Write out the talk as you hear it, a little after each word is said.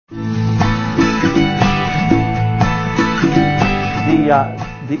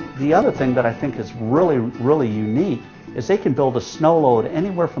The other thing that I think is really unique is they can build a snow load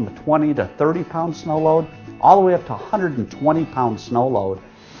anywhere from a 20 to 30 pound snow load all the way up to 120 pound snow load.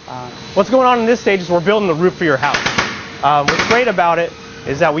 What's going on in this stage is we're building the roof for your house. What's great about it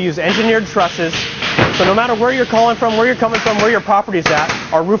is that we use engineered trusses, so no matter where you're calling from, where you're coming from, where your property's at,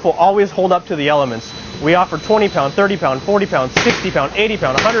 our roof will always hold up to the elements. We offer 20 pound, 30 pound, 40 pound, 60 pound, 80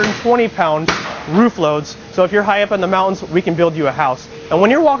 pound, 120 pound roof loads. So if you're high up in the mountains, we can build you a house. And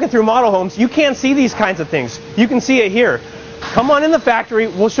when you're walking through model homes, you can't see these kinds of things. You can see it here. Come on in the factory,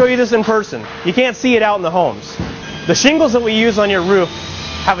 we'll show you this in person. You can't see it out in the homes. The shingles that we use on your roof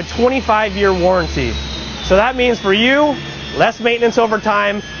have a 25-year warranty. So that means for you, less maintenance over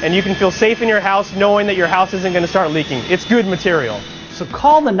time, and you can feel safe in your house knowing that your house isn't going to start leaking. It's good material. So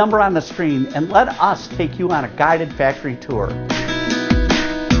call the number on the screen and let us take you on a guided factory tour.